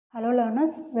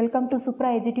learners, welcome to Supra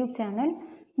Edutube channel.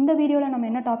 இந்த வீடியோல நம்ம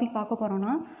என்ன டாபிக் பார்க்க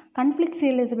போறோம்னா conflict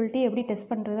serializability எப்படி டெஸ்ட்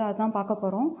பண்றது அதான் பார்க்க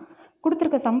போறோம்.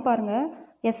 கொடுத்திருக்க சம் பாருங்க.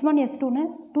 S1 S2 னு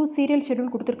 2 serial schedule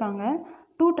கொடுத்திருக்காங்க.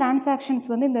 2 transactions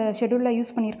வந்து இந்த ஷெட்யூல்ல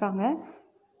யூஸ் பண்ணிருக்காங்க.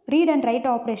 read and write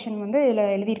operation வந்து இதுல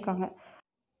எழுதி இருக்காங்க.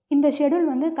 இந்த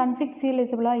ஷெட்யூல் வந்து conflict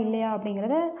serializable இல்லையா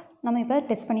அப்படிங்கறத நம்ம இப்ப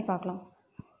டெஸ்ட் பண்ணி பார்க்கலாம்.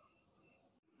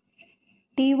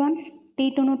 T1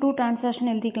 T2 னு 2 transaction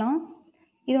எழுதிக்கலாம்.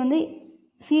 இது வந்து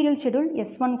serial schedule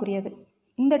S1 குறியது.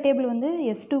 இந்த டேபிள் வந்து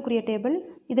S2 குறிய டேபிள்.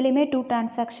 இதுலயுமே 2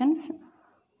 transactions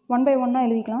 1 by 1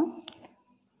 எழுதிக்கலாம்.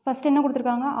 ஃபர்ஸ்ட் என்ன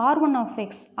கொடுத்திருக்காங்க R1 of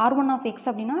X. R1 of X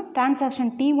அப்படினா transaction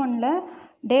T1 ல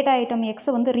data item X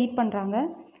வந்து ரீட் பண்றாங்க.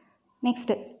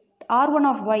 Next R1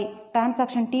 of Y.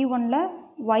 transaction T1 ல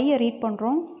Y ரீட்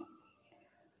பண்றோம்.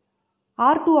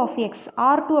 R2 of X.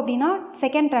 R2 அப்படினா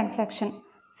செகண்ட் transaction.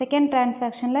 செகண்ட்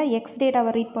டிரான்சாக்ஷன்ல X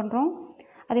டேட்டாவை ரீட் பண்றோம்.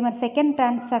 அதே மாதிரி செகண்ட்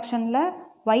டிரான்சாக்ஷன்ல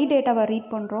Y டேட்டாவை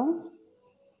ரீட் பண்றோம்.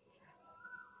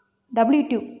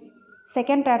 W2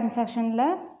 செகண்ட் டிரான்சாக்ஷன்ல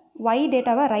Y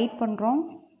டேட்டாவை ரைட் பண்றோம்.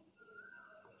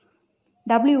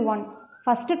 W1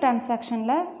 ஃபர்ஸ்ட்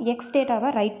டிரான்சாக்ஷன்ல X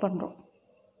டேட்டாவை ரைட் பண்றோம்.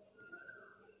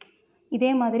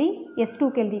 இதே மாதிரி S2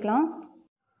 க்கு எழுதிக்கலாம்.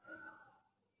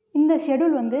 இந்த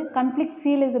ஷெட்யூல் வந்து கான்ஃப்ளிக்ட்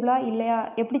சீரியலைசபிளா இல்லையா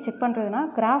எப்படி செக் பண்றதுனா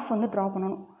கிராஃப் வந்து டிரா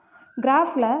பண்ணனும்.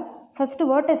 கிராஃப்ல ஃபர்ஸ்ட்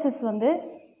வெர்டிசஸ் வந்து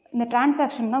இந்த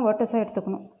டிரான்சாக்ஷன் தான் வெர்டிஸா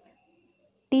எடுத்துக்கணும்.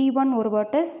 T1 ஒரு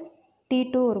வெர்டிஸ்,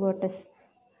 T2 ஒரு வெர்டிஸ்.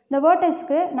 இந்த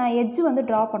வெர்டிஸ்க்கு நான் எட்ஜ் வந்து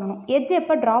டிரா பண்ணனும். எட்ஜ்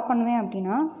எப்ப டிரா பண்ணுவேன்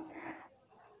அப்படினா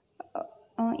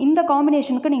இந்த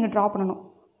காம்பினேஷனுக்கு நீங்க டிரா பண்ணனும்.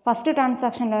 ஃபர்ஸ்ட்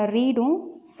டிரான்சாக்ஷன்ல ரீடும்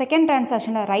செகண்ட்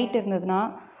டிரான்சாக்ஷன்ல ரைட் இருந்ததுனா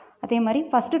அதே மாதிரி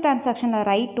ஃபர்ஸ்ட் டிரான்சாக்ஷன்ல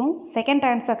ரைட்டும் செகண்ட்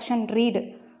டிரான்சாக்ஷன் ரீட்.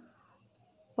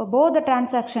 இப்போ both the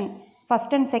transaction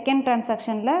first and second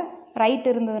டிரான்சாக்ஷன்ல right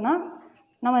இருந்ததுனா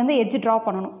நம்ம வந்து எட்ஜ் டிரா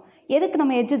பண்ணனும். எதுக்கு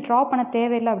நம்ம எட்ஜ் டிரா பண்ண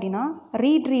தேவையில்லை அப்படினா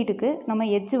ரீடுக்கு நம்ம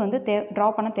எட்ஜ் வந்து டிரா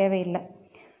பண்ண தேவையில்லை.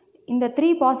 இந்த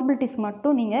 3 பாசிபிலிட்டிஸ்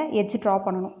மட்டும் நீங்க எட்ஜ் டிரா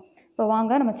பண்ணனும். இப்போ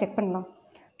வாங்க நம்ம செக் பண்ணலாம்.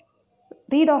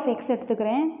 ரீட் ஆஃப் X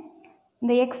எடுத்துக்கிறேன்.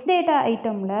 இந்த X டேட்டா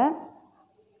ஐட்டம்ல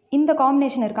இந்த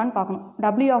காம்பினேஷன் இருக்கான்னு பார்க்கணும்.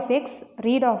 W of X,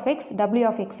 read of X, W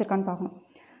of X இருக்கான்னு பார்க்கணும்.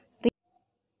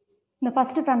 இந்த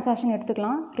ஃபர்ஸ்ட் டிரான்சாக்ஷன்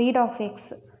எடுத்துக்கலாம். read of X.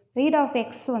 read of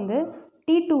X வந்து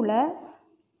T2 ல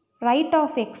ரைட்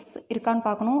ஆஃப் X இருக்கான்னு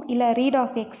பார்க்கணும். இல்ல read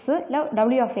of X இல்ல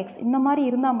W of X இந்த மாதிரி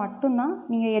இருந்தா மட்டும் தான்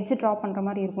நீங்க எட்ஜ் டிரா பண்ற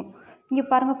மாதிரி இருக்கும். இங்க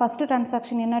பாருங்க ஃபர்ஸ்ட்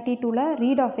டிரான்சாக்ஷன் என்ன T2 ல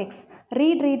read of X.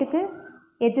 ரீடுக்கு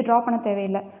edge draw பண்ண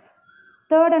தேவையில்லை.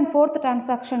 Third and fourth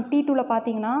transaction T2 ல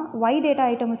பாத்தீங்கன்னா Y டேட்டா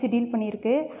ஐட்டம் வச்சு டீல்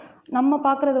பண்ணிருக்கு. நம்ம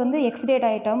பார்க்கிறது வந்து X டேட்டா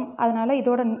ஐட்டம். அதனால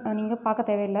இதோட நீங்க பார்க்க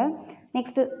தேவையில்லை.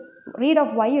 நெக்ஸ்ட் read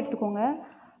of Y எடுத்துக்கோங்க.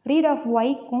 read of Y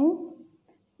க்கும்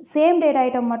சேம் டேட்டா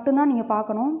ஐட்டம் மட்டும் தான் நீங்க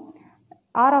பார்க்கணும்.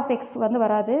 R of X வந்து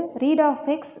வராது. read of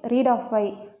X, read of Y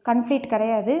conflict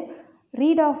கிடையாது.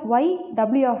 read of Y,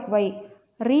 W of Y,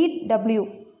 read W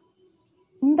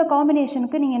இந்த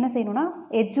காம்பினேஷனுக்கு நீங்க என்ன செய்யணும்னா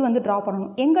எட்ஜ் வந்து டிரா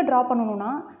பண்ணனும். எங்க டிரா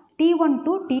பண்ணனும்னா T1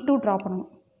 to T2 டிரா பண்ணனும்.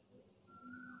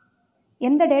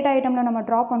 எந்த டேட்டா ஐட்டம்ல நம்ம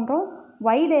டிரா பண்றோம்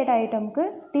Y data ஐட்டம்க்கு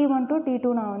T1 to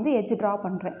T2 நான் வந்து எட்ஜ் டிரா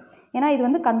பண்றேன். ஏனா இது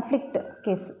வந்து கான்ஃப்ளிக்ட்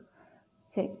கேஸ்.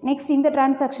 சரி, நெக்ஸ்ட் இந்த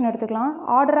டிரான்சாக்ஷன் எடுத்துக்கலாம்.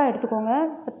 ஆர்டரா எடுத்துக்கோங்க.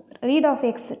 read of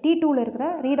X T2 ல இருக்கிற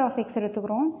read of X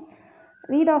எடுத்துக்கிறோம்.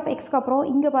 read of X க்கு அப்புறம்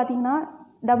இங்க பாத்தீங்கன்னா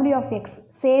W of X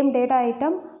same data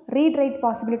item read write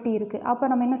possibility இருக்கு. அப்ப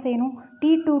நம்ம என்ன செய்யணும்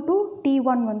T2 to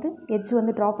T1 வந்து எட்ஜ்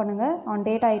வந்து டிரா பண்ணுங்க on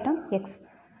data item X.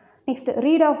 Next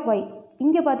read of Y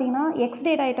இங்க பாத்தீங்கன்னா X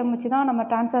டேட்டா ஐட்டம் வச்சு தான் நம்ம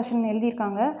டிரான்சாக்ஷன் எழுதி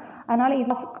இருக்காங்க. அதனால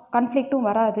இது கான்ஃப்ளிக்ட்டும்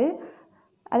வராது.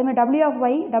 அதே மாதிரி W of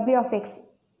Y, W of X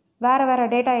வேற வேற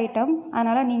டேட்டா ஐட்டம்.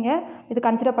 அதனால நீங்க இது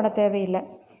கன்சிடர் பண்ண தேவையில்லை.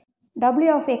 W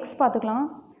of X பாத்துக்கலாம்.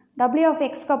 W of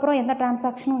X க்கு அப்புறம் எந்த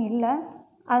டிரான்சாக்ஷனும் இல்ல.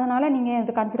 அதனால நீங்க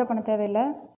இது கன்சிடர் பண்ண தேவையில்லை.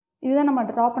 இதுதான் நம்ம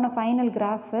டிரா பண்ண ஃபைனல்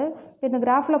கிராஃப். இந்த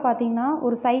கிராஃப்ல பாத்தீங்கன்னா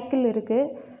ஒரு சைக்கிள் இருக்கு.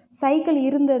 சைக்கிள்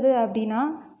இருந்தது அப்படினா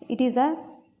it is a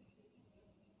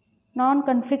non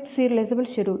conflict serializable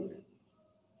schedule.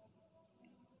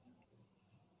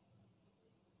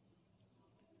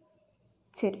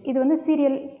 சரி, இது வந்து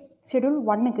சீரியல் ஷெட்யூல்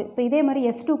 1 க்கு. இப்போ இதே மாதிரி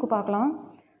S2 க்கு பார்க்கலாம்.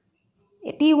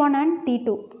 T1 and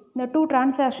T2 இந்த 2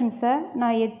 டிரான்சாக்ஷன்ஸை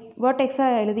நான் வெர்டெக்ஸா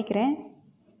எழுதிக்கிறேன்.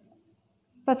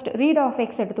 ஃபர்ஸ்ட் read of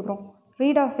X எடுத்துக்கிறோம்.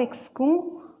 read of X க்கும்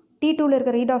T2 ல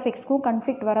இருக்க read of X க்கும்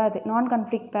கான்ஃப்ளிக்ட் வராது. நான்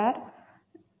கான்ஃப்ளிக்ட் பேர்.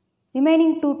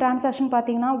 ரிமைனிங் 2 டிரான்சாக்ஷன்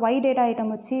பாத்தீங்கன்னா Y டேட்டா ஐட்டம்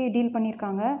வச்சு டீல்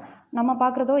பண்ணிருக்காங்க. நம்ம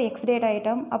பார்க்கறதோ X டேட்டா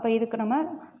ஐட்டம். அப்ப இதுக்கு நம்ம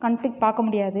கான்ஃப்ளிக்ட் பார்க்க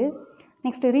முடியாது.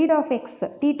 Next read of X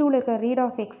T2 ல இருக்க read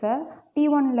of X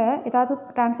T1 ல ஏதாவது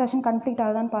டிரான்சாக்ஷன் கான்ஃப்ளிக்ட்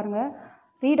ஆகுதான்னு பாருங்க.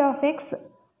 read of X,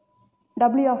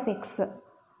 W of X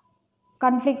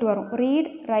conflict வரும். read,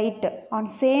 write on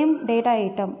same data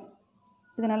item.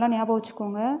 இது நல்லா ஞாபகம்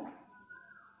வச்சுக்கோங்க.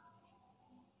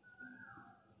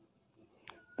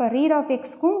 இப்போ read of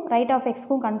எக்ஸ்க்கும் right of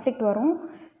எக்ஸ்க்கும் conflict வரும்.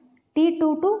 T2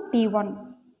 to T1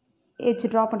 edge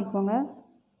draw பண்ணிக்கோங்க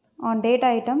on data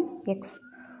item X.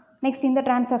 Next இந்த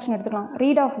டிரான்சாக்ஷன் எடுத்துக்கலாம்.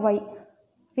 ரீட்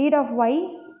ஆஃப் ஒய்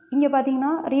இங்கே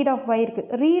பார்த்தீங்கன்னா ரீட் ஆஃப் ஒய்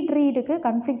இருக்குது. ரீடுக்கு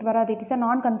கன்ஃப்ளிக்ட் வராது. இட் இஸ் அ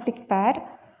நான் கன்ஃப்ளிக்ட் பேர்.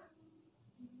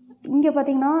 இங்கே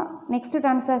பார்த்தீங்கன்னா நெக்ஸ்ட்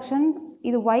டிரான்சாக்ஷன்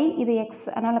இது ஒய் இது எக்ஸ்,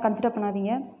 அதனால் கன்சிடர்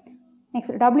பண்ணாதீங்க.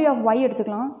 நெக்ஸ்ட் டபிள்யூ ஆஃப் ஒய்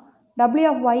எடுத்துக்கலாம். W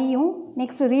of ஒய்யும்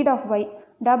next read of Y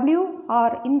W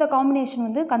R இந்த காம்பினேஷன்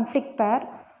வந்து கன்ஃப்ளிக்ட் பேர்.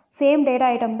 சேம் டேட்டா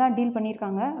ஐட்டம் தான் டீல்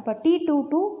பண்ணியிருக்காங்க. அப்போ T2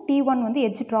 to T1 வந்து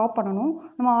எட்ஜ் ட்ரா பண்ணணும்.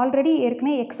 நம்ம ஆல்ரெடி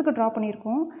ஏற்கனவே எக்ஸுக்கு ட்ரா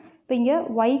பண்ணியிருக்கோம். இப்போ இங்கே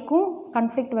ஒய்க்கும்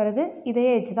கன்ஃப்ளிக்ட் வருது. இதே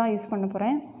எட்ஜ் தான் யூஸ் பண்ண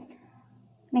போகிறேன்.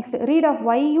 Next read of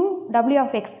ஒய்யும் W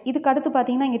of X. இதுக்கு அடுத்து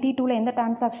பார்த்தீங்கன்னா இங்கே T2வில் எந்த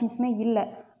டிரான்சாக்ஷன்ஸுமே இல்லை.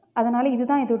 அதனால்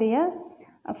இதுதான் இதோடைய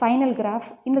ஃபைனல் கிராஃப்.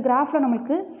 இந்த கிராஃபில்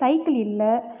நம்மளுக்கு சைக்கிள்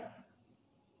இல்லை.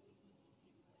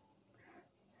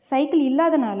 சைக்கிள்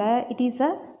இல்லாதனால it is a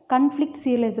conflict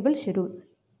serializable schedule.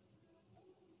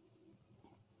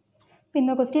 இப்போ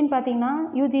இந்த கொஸ்டின் பார்த்தீங்கன்னா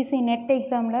யூஜிசி நெட்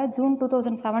எக்ஸாமில் ஜூன்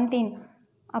 2017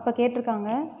 அப்போ கேட்டிருக்காங்க.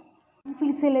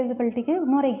 கன்ஃப்ளிக்ட் சீரியலைசபிலிட்டிக்கு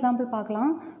இன்னொரு எக்ஸாம்பிள்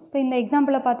பார்க்கலாம். இப்போ இந்த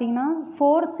எக்ஸாம்பிளில் பார்த்தீங்கன்னா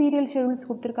 4 சீரியல் ஷெடியூல்ஸ்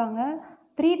கொடுத்துருக்காங்க.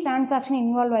 3 டிரான்சாக்ஷன்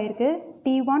இன்வால்வ் ஆகிருக்கு.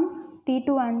 T1,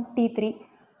 T2 and T3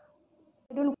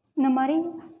 schedule. இந்த மாதிரி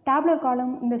டேப்லர்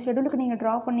காலம் இந்த ஷெடியூலுக்கு நீங்கள்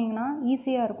ட்ரா பண்ணிங்கன்னா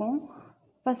ஈஸியாக இருக்கும்.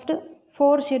 ஃபஸ்ட்டு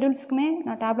 4 ஷெடியூல்ஸ்க்குமே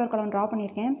நான் டேப்லர் காலம் ட்ரா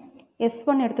பண்ணியிருக்கேன்.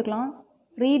 S1 எடுத்துக்கலாம்.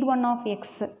 ரீட் 1 ஆஃப்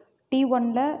எக்ஸ்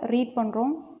T1ல் ரீட்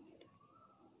பண்ணுறோம்.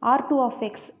 R2 of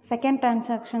X second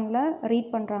டிரான்சாக்ஷனில்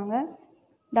read பண்ணுறாங்க.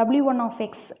 W1 of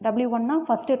X W1னா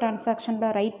first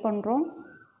டிரான்சாக்ஷனில் right பண்ணுறோம்.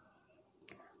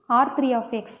 R3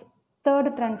 of X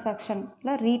third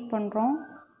டிரான்சாக்ஷனில் read பண்ணுறோம்.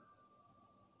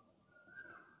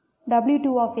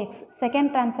 W2 of X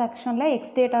second டிரான்சாக்ஷனில்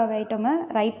X data ஐட்டமை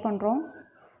ரைட் பண்ணுறோம்.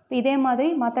 இதே மாதிரி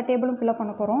மற்ற டேபிளும் ஃபில்அப்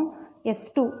பண்ண போகிறோம்.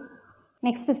 S2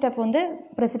 நெக்ஸ்ட் ஸ்டெப் வந்து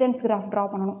ப்ரெசிடென்ஸ் கிராஃப் ட்ரா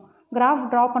பண்ணணும். கிராஃப்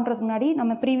ட்ரா பண்ணுறதுக்கு முன்னாடி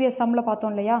நம்ம ப்ரீவியஸ் சம்மில்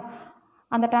பார்த்தோம் இல்லையா,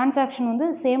 அந்த டிரான்சாக்ஷன் வந்து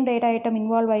சேம் டேட்டா ஐட்டம்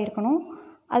இன்வால்வ் ஆகிருக்கணும்.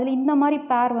 அதில் இந்த மாதிரி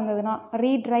பேர் வந்ததுன்னா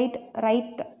ரீட்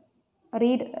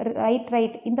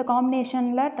ரைட் இந்த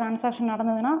காம்பினேஷனில் டிரான்சாக்ஷன்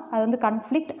நடந்ததுன்னா அது வந்து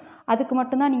கன்ஃப்ளிக்ட். அதுக்கு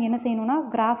மட்டும்தான் நீங்கள் என்ன செய்யணும்னா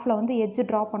கிராஃபில் வந்து எட்ஜ்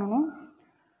ட்ரா பண்ணணும்.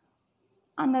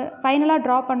 அந்த ஃபைனலாக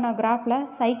ட்ரா பண்ண கிராஃபில்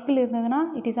சைக்கிள் இருந்ததுன்னா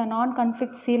இட் இஸ் அ நான்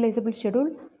கன்ஃப்ளிக்ட் சீரியலைசபிள் ஷெடியூல்.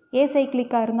 ஏ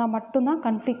சைக்கிளிக்காக இருந்தால் மட்டும்தான்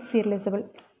கன்ஃப்ளிக்ட் சீரியலைசபிள்.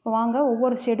 இப்போ வாங்க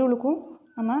ஒவ்வொரு ஷெடியூலுக்கும்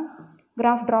நம்ம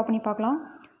கிராஃப் ட்ரா பண்ணி பார்க்கலாம்.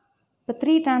 இப்போ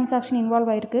 3 டிரான்சாக்ஷன் இன்வால்வ்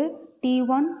ஆகிருக்கு.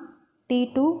 T1,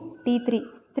 T2, T3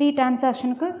 3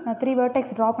 டிரான்சாக்ஷனுக்கு நான் 3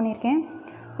 வெர்டெக்ஸ் ட்ரா பண்ணியிருக்கேன்.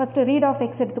 ஃபஸ்ட்டு ரீட் ஆஃப்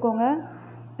எக்ஸ் எடுத்துக்கோங்க.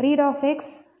 ரீட் ஆஃப்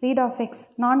எக்ஸ்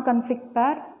நான் கன்ஃப்ளிக்ட்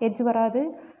பேர், எட்ஜ் வராது.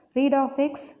 ரீட் ஆஃப்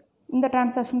எக்ஸ் இந்த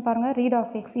டிரான்சாக்ஷன் பாருங்கள். ரீட்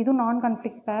ஆஃப் எக்ஸ் இதுவும் நான்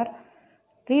கன்ஃப்ளிக்ட் பேர்.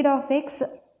 Read of X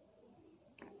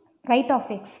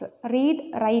read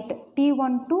write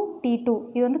T1 to T2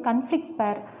 இது வந்து கன்ஃப்ளிக்ட்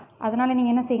பேர். அதனால்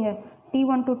நீங்கள் என்ன செய்யுங்க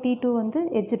T1 to T2 வந்து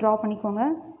எட்ஜ் ட்ரா பண்ணிக்கோங்க.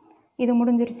 இது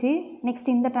முடிஞ்சிருச்சு.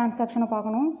 நெக்ஸ்ட் இந்த டிரான்சாக்ஷனை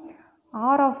பார்க்கணும்.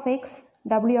 R of X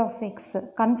W of X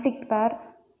conflict பேர்.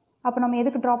 அப்போ நம்ம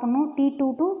எதுக்கு ட்ரா பண்ணணும்? T2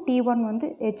 to T1 வந்து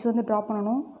எட்ஜ் வந்து ட்ரா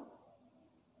பண்ணணும்.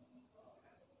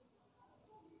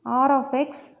 R ஆஃப்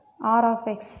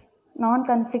எக்ஸ் நான்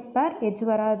கன்ஃப்ளிக்ட் பேர், எட்ஜ்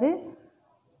வராது.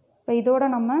 இப்போ இதோட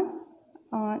நம்ம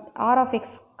R ஆஃப்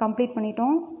எக்ஸ் கம்ப்ளீட்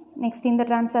பண்ணிட்டோம். நெக்ஸ்ட் இந்த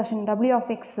டிரான்சாக்ஷன் W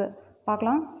ஆஃப் எக்ஸ்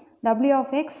பார்க்கலாம். W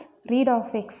of X read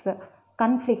of X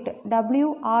conflict.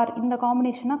 WR இந்த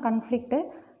காம்பினேஷனாக கன்ஃப்ளிக்ட்டு.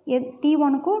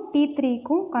 T1க்கும்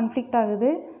T3க்கும் கன்ஃப்ளிக்ட்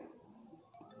ஆகுது.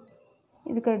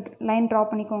 இதுக்கு லைன் ட்ரா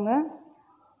பண்ணிக்கோங்க.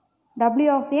 W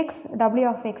of X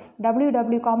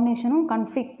WW காம்பினேஷனும்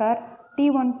conflict பேர்.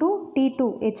 T1 to T2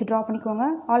 edge draw பண்ணிக்கோங்க.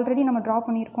 ஆல்ரெடி நம்ம ட்ரா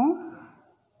பண்ணியிருக்கோம்.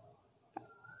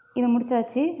 இது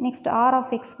முடிச்சாச்சு. நெக்ஸ்ட் R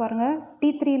ஆஃப் எக்ஸ் பாருங்கள்.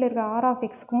 T3யில் இருக்கிற R ஆஃப்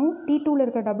எக்ஸ்க்கும் T2வில்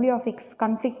இருக்கிற W ஆஃப் எக்ஸ்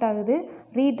கன்ஃப்ளிக்ட் ஆகுது.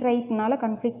 ரீட் ரைட்னால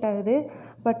கன்ஃப்ளிக்ட் ஆகுது.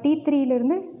 இப்போ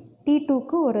T3யிலேருந்து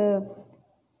T2க்கு ஒரு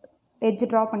எட்ஜ்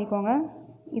ட்ரா பண்ணிக்கோங்க.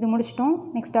 இது முடிச்சிட்டோம்.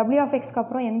 நெக்ஸ்ட் W ஆஃப் எக்ஸ்க்கு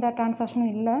அப்புறம் எந்த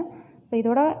டிரான்சாக்ஷனும் இல்லை. இப்போ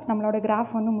இதோட நம்மளோட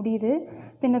கிராஃப் வந்து முடியுது.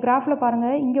 இப்போ இந்த கிராஃபில்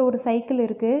பாருங்கள் இங்கே ஒரு சைக்கிள்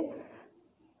இருக்குது.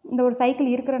 இந்த ஒரு சைக்கிள்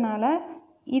இருக்கிறனால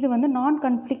இது வந்து நான்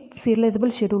conflict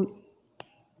serializable schedule.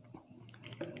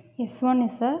 S1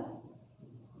 is a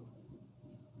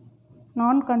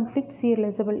நான் கன்ஃப்ளிக்ட்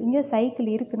சீரியலைசபிள். இங்கே சைக்கிள்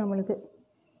இருக்குது நம்மளுக்கு.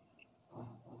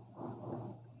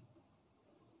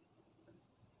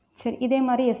 சரி, இதே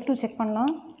மாதிரி S2 செக்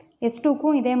பண்ணலாம்.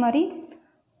 S2க்கும் இதே மாதிரி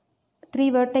 3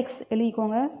 வெர்டெக்ஸ்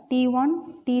எழுதிக்கோங்க. T1,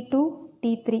 T2,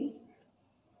 T3.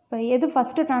 இப்போ எது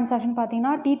ஃபஸ்ட்டு டிரான்சாக்ஷன்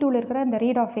பார்த்தீங்கன்னா T2வில் இருக்கிற இந்த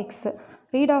ரீட் ஆஃப் எக்ஸை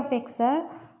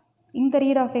இந்த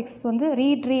ரீட் ஆஃப் எக்ஸ் வந்து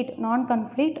ரீட் நான்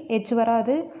கன்ஃப்ளிக்ட், எட்ஜ்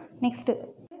வராது. நெக்ஸ்ட்டு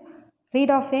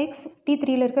ரீட் ஆஃப் எக்ஸ்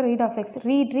T3யில் இருக்கிற ரீட் ஆஃப் எக்ஸ்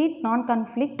ரீட் நான்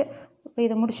கன்ஃப்ளிக்ட். இப்போ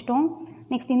இதை முடிச்சிட்டோம்.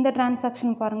 நெக்ஸ்ட் இந்த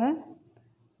டிரான்சாக்ஷன் பாருங்கள்.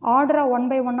 ஆர்டராக 1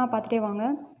 by 1 பார்த்துட்டே வாங்க.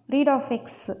 Read of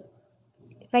X,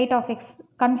 right of X,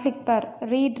 conflict பேர்.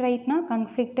 ரீட் ரைட்னா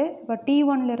கன்ஃப்ளிக்ட்டு. இப்போ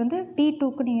T1லேருந்து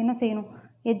T2க்கு நீங்கள் என்ன செய்யணும்,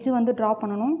 எட்ஜு வந்து ட்ரா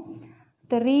பண்ணணும்.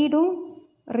 இந்த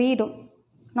ரீடும்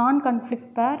நான்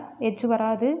கன்ஃப்ளிக்ட் பேர், எட்ஜ்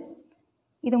வராது.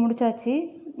 இது முடிச்சாச்சு.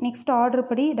 நெக்ஸ்ட் ஆர்டர்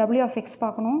படி W ஆஃப் எக்ஸ்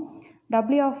பார்க்கணும்.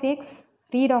 W of X,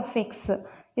 read of X,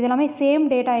 இதெல்லாமே சேம்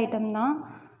டேட்டா ஐட்டம் தான்.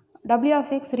 W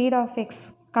of X, read of X,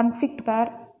 conflict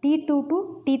பேர். T2 to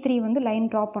T3 வந்து லைன்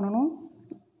ட்ரா பண்ணணும்.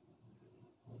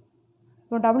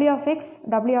 இப்போ W of X,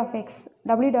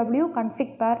 WW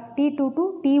conflict பேர். T2 to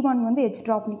T1 வந்து edge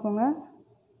draw பண்ணிக்கோங்க.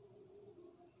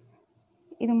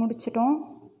 இது முடிச்சிட்டோம்.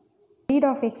 ரீட்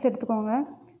ஆஃப் எக்ஸ் எடுத்துக்கோங்க.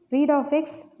 Read of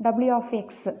X, W of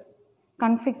X,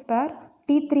 conflict பேர்.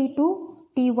 T3 to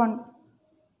T1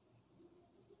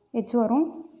 எட்ஜ் வரும்.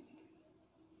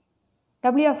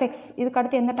 W ஆஃப் எக்ஸ், இதுக்கு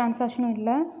அடுத்து எந்த டிரான்சாக்ஷனும்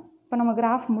இல்லை. இப்போ நம்ம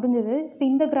கிராஃப் முடிஞ்சது. இப்போ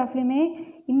இந்த கிராஃப்லேயுமே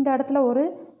இந்த இடத்துல ஒரு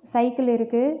சைக்கிள்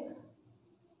இருக்குது.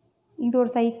 இது ஒரு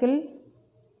சைக்கிள்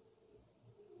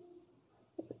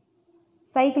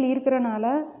இருக்கிறனால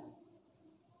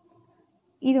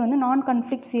இது வந்து நான்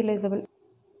கன்ஃப்ளிக்ட்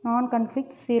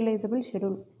சீரியலைசபிள்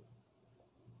ஷெடியூல்.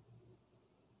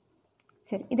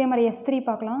 சரி, இதே மாதிரி S3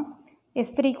 பார்க்கலாம்.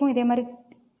 S3க்கும் இதே மாதிரி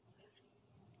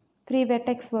 3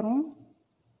 வெர்டெக்ஸ் வரும்.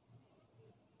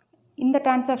 இந்த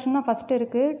டிரான்சாக்ஷன் தான் ஃபஸ்ட்டு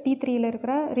இருக்குது. T3யில்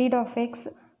இருக்கிற ரீட் ஆஃப் எக்ஸ்.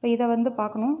 இப்போ இதை வந்து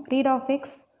பார்க்கணும். ரீட் ஆஃப்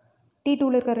எக்ஸ்,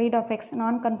 T2வில் இருக்கிற ரீட் ஆஃப் எக்ஸ்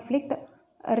நான் கன்ஃப்ளிக்ட்.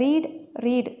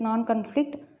 ரீட் நான்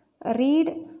conflict.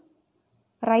 Read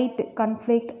write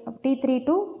conflict. T3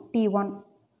 to T1.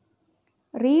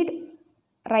 Read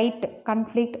write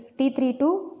conflict. T3 to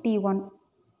T1.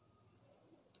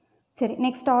 சரி,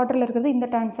 நெக்ஸ்ட் ஆர்டரில் இருக்கிறது இந்த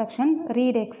டிரான்சாக்ஷன்.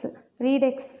 ரீட்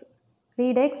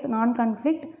எக்ஸ் நான்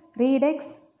conflict. Read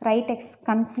X, right X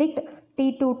conflict.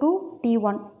 T2 to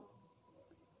T1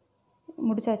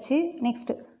 முடிச்சாச்சு.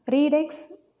 Next read X,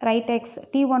 right X,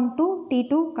 T1 to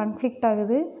T2 conflict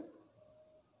ஆகுது.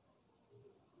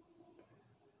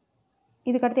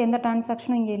 இதுக்கடுத்து எந்த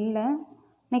டிரான்சாக்ஷனும் இங்கே இல்லை.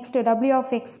 நெக்ஸ்ட் W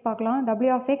ஆஃப் எக்ஸ் பார்க்கலாம்.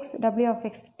 W of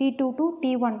X, T2 to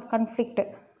T1 conflict.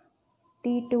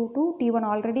 T2 to T1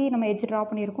 already நம்ம edge draw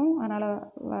பண்ணியிருக்கோம், அதனால்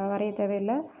வரைய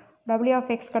தேவையில்லை. W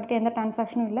ஆஃப் எக்ஸ்க்கு அடுத்து எந்த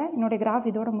டிரான்சாக்ஷனும் இல்லை. என்னுடைய கிராஃப்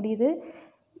இதோட முடியுது.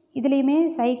 இதுலேயுமே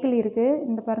சைக்கிள் இருக்குது.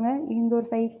 இந்த பாருங்கள், இங்கே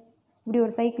ஒரு இப்படி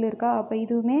ஒரு சைக்கிள் இருக்கா. அப்போ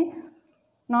இதுவுமே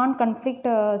நான் கன்ஃப்ளிக்ட்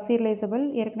சீரியலைசபிள்.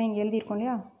 ஏற்கனவே இங்கே எழுதியிருக்கோம்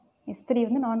இல்லையா. S3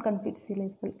 வந்து நான் கன்ஃப்ளிக்ட்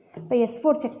சீரியலைசபிள். இப்போ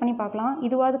S4 செக் பண்ணி பார்க்கலாம்.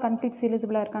 இதுவாது கன்ஃப்ளிக்ட்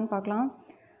சீரியலைசபிளாக இருக்கான்னு பார்க்கலாம்.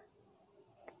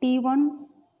 T1,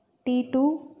 T2,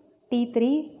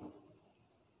 T3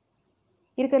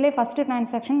 இருக்கிறதுலே ஃபஸ்ட்டு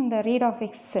டிரான்சாக்ஷன் இந்த ரீட் ஆஃப்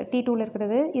எக்ஸ் T2வில்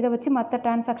இருக்கிறது. இதை வச்சு மற்ற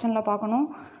டிரான்சாக்ஷனில் பார்க்கணும்.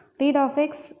 ரீட் ஆஃப்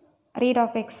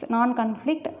எக்ஸ் நான்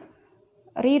கன்ஃப்ளிக்ட்.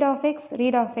 ரீட் ஆஃப்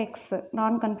எக்ஸ்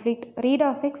நான் conflict. Read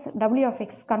of X, W of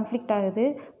X conflict ஆகுது.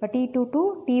 இப்போ T2 to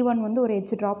T1 வந்து ஒரு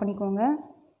எட்ஜ் ட்ரா பண்ணிக்கோங்க.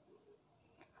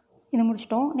 இது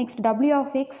முடிச்சிட்டோம். Next W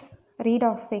of X, read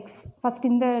of X. First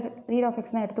இந்த ரீட் ஆஃப்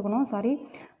எக்ஸ் தான் எடுத்துக்கணும், sorry.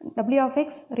 W of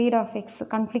X, read of X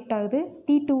conflict ஆகுது.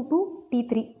 T2 to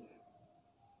T3.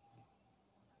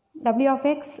 W of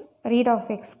X, read of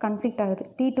X conflict ஆகுது.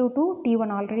 T2 to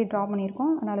T1 already draw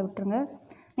பண்ணியிருக்கோம், அதனால் விட்டுருங்க.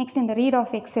 Next இந்த read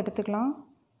of X எடுத்துக்கலாம்.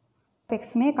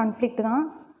 எக்ஸுமே கன்ஃப்ளிக்ட் தான்,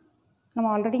 நம்ம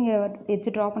ஆல்ரெடி இங்கே எட்ஜ்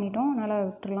ட்ரா பண்ணிட்டோம், அதனால்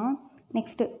விட்டுடலாம்.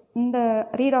 நெக்ஸ்ட்டு இந்த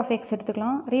ரீட் ஆஃப் எக்ஸ்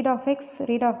எடுத்துக்கலாம். ரீட் ஆஃப்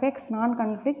எக்ஸ் நான்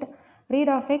conflict.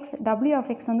 Read of X, W of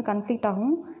X வந்து கன்ஃப்ளிக்ட்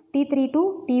ஆகும். T3 to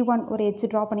T1 ஒரு எட்ஜ்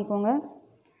ட்ரா பண்ணிக்கோங்க.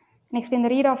 நெக்ஸ்ட் இந்த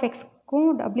ரீட் ஆஃப் எக்ஸ்க்கும்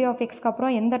W ஆஃப் எக்ஸ்க்கு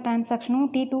அப்புறம் எந்த டிரான்சாக்ஷனும்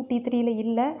T2, T3யில்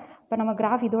இல்லை. இப்போ நம்ம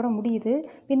கிராஃப் இதோட முடியுது.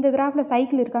 இப்போ இந்த கிராஃபில்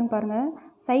சைக்கிள் இருக்கான்னு பாருங்கள்.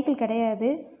 சைக்கிள் கிடையாது,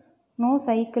 நோ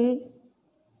சைக்கிள்.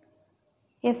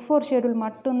 S4 ஷெடியூல்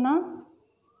மட்டும்தான்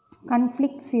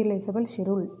கன்ஃப்ளிக்ட் சீரியலைசபிள்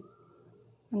ஷெடியூல்.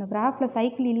 அந்த கிராஃபில்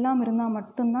சைக்கிள் இல்லாமல் இருந்தால்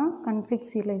மட்டும்தான் கன்ஃப்ளிக்ட்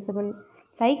சீரியலைசபிள்.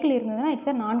 சைக்கிள் இருந்ததுன்னா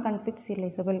இட்ஸ் அ நான் conflict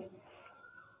serializable.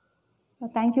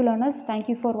 Thank you learners. Thank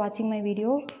you for watching my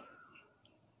video.